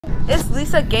It's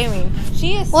Lisa Gaming.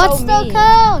 She is What's so the mean.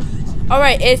 code?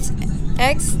 Alright, it's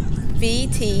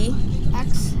XVT.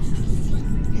 XVT.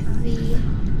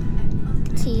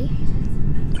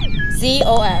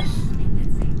 ZOF.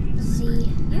 Z.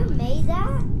 You made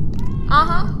that?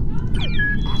 Uh-huh.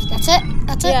 That's it?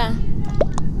 That's it? Yeah.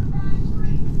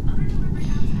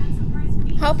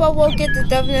 How about we'll get the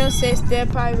thumbnail says they're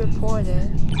probably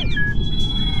reported.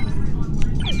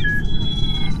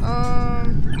 No.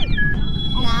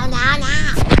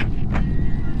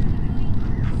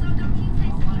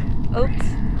 Oops.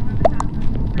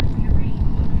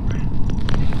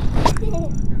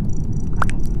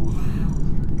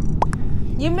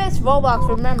 You missed Roblox,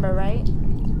 remember, right?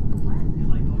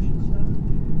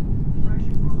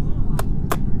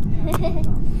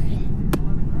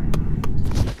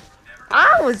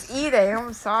 I was eating,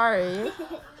 I'm sorry.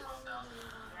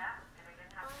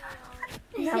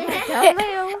 You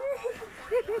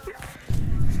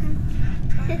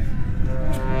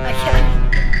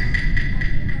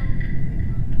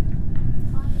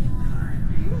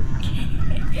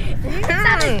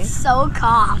sounded so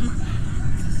calm.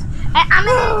 I'm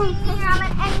an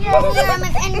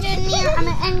engineer. I'm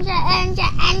an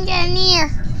engineer.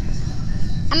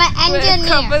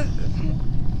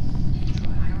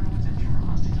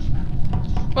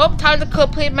 Well, time to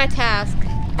complete my task.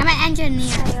 I'm an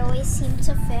engineer. I always seem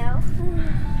to fail.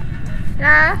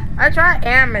 Nah, I tried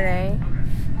anime.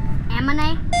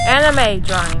 Anime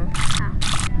drawing. Oh,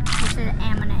 this is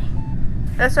anime.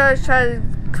 That's what I was trying to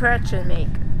correct and make.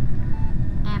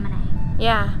 Anime.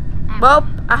 Yeah. Well,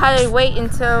 I had to wait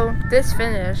until this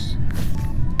finished.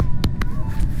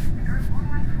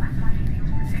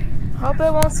 Hope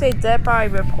it won't say dead body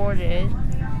reported.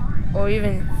 Or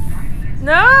even...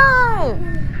 No!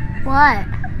 What?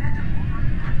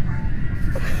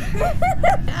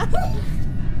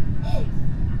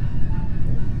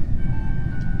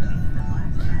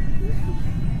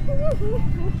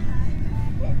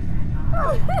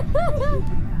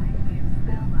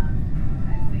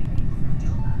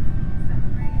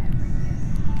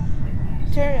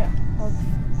 Turn it.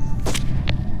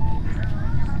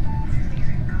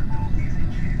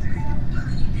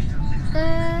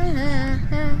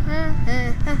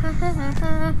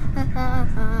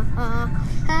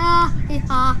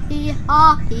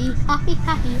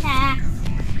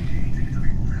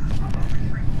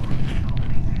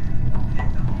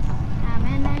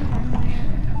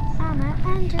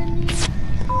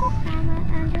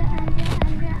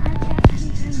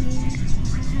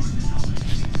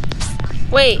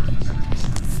 Wait.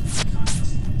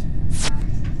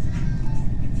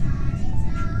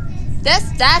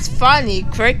 That's funny.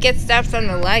 Cricket steps on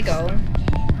the Lego.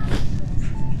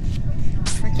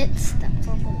 Cricket steps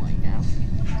on the Lego.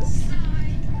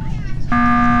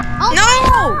 Oh, no!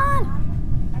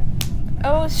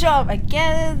 Oh, shut up.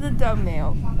 Again, the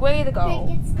thumbnail. Way to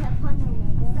go.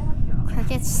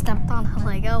 Cricket stepped on the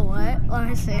Lego. What? Let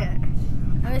me see it.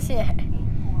 Let me see it.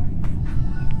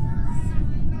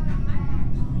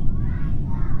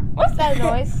 What's that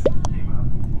noise?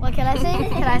 What can I see?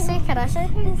 Can I see? Can I see?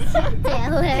 Can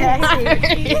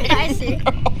I see?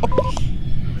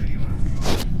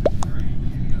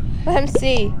 Let him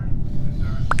see.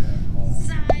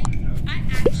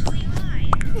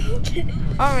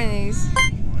 Harmonies.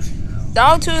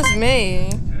 Dog 2 is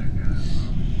me.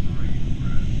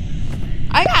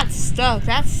 I got stuck.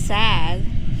 That's sad.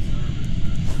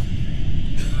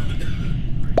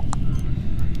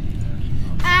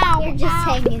 Ow! You're just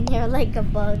hanging there like a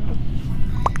bug.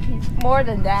 More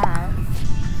than that.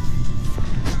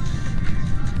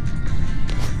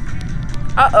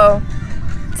 Uh-oh.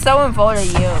 Someone voted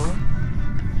you.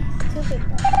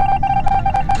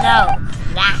 No.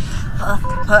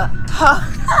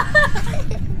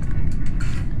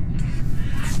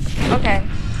 Okay.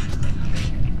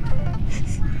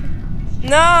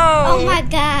 No. Oh my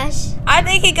gosh. I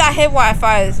think he got hit by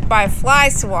a fly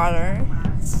swatter.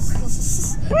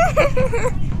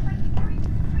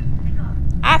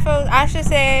 I should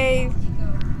say.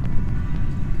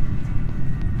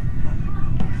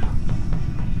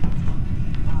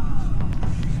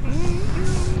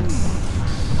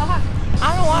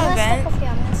 I don't want to vent. I'm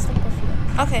gonna stick with you.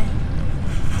 Okay.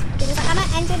 Because I'm an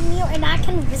engineer and I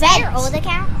can vent your old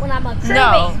account when I'm a crewmate.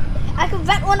 No. I can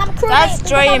vent when I'm a crewmate. That's because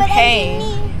joy I'm and an pain.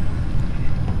 engineer.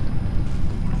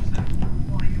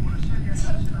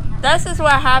 This is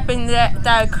what happened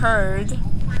that occurred.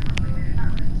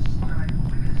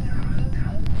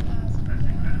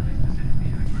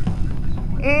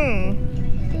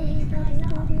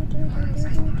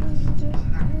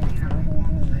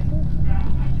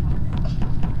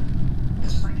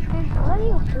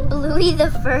 Bluey Bluey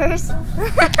the first.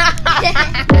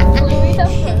 Bluey the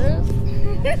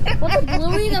first? What's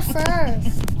Bluey the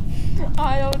first?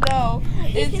 I don't know.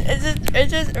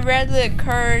 It's just read the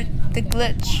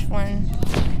glitch one.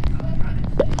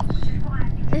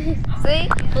 See?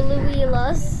 Bluey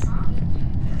lost.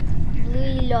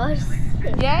 Bluey lost.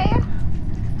 Yeah.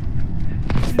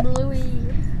 Bluey.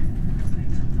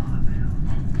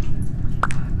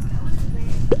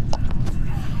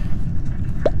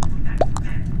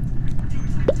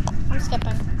 I'm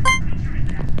skipping.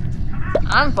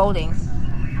 I'm voting.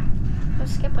 I'm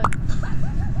skipping.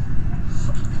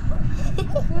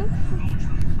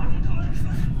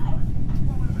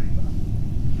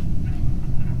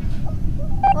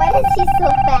 Why is he so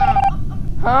fat?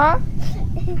 Huh?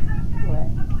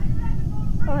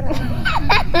 Hold on.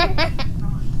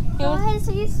 Why is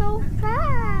he so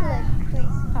fat?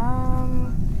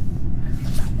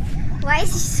 Why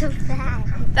is he so fat?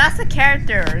 That's the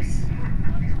characters.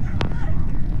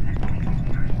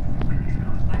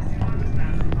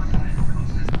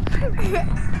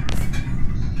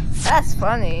 That's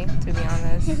funny, to be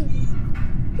honest.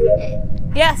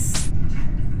 Yes.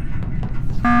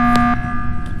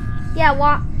 Yeah,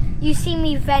 well, you see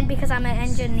me vent because I'm an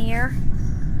engineer.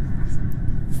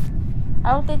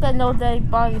 I don't think they know the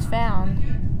body's found.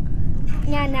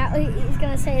 Yeah, now he's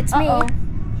gonna say it's Uh-oh. me.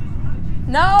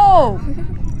 No!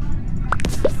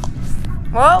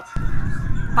 Well,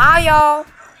 bye y'all.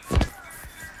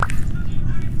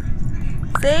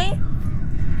 See?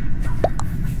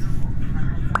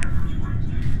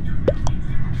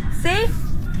 See?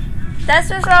 That's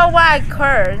just all what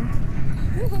occurred.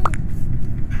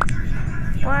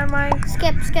 Why am I?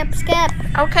 Skip.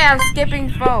 Okay, I'm skipping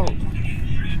vote.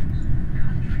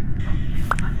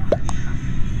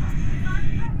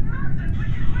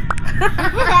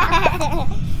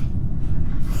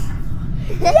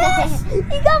 Yes,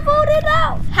 he got voted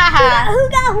out. Haha. Who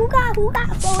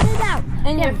got voted out?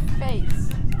 In your face.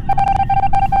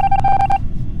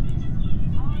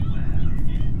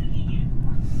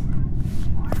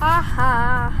 Ha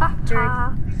ha ha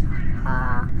ha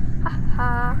ha ha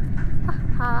ha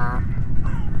ha.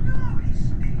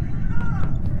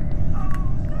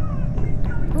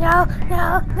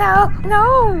 No.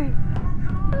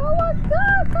 Oh my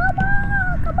God!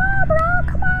 Come on, bro!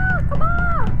 Come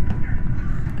on!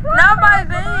 Not my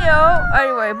video.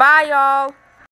 Anyway, bye y'all.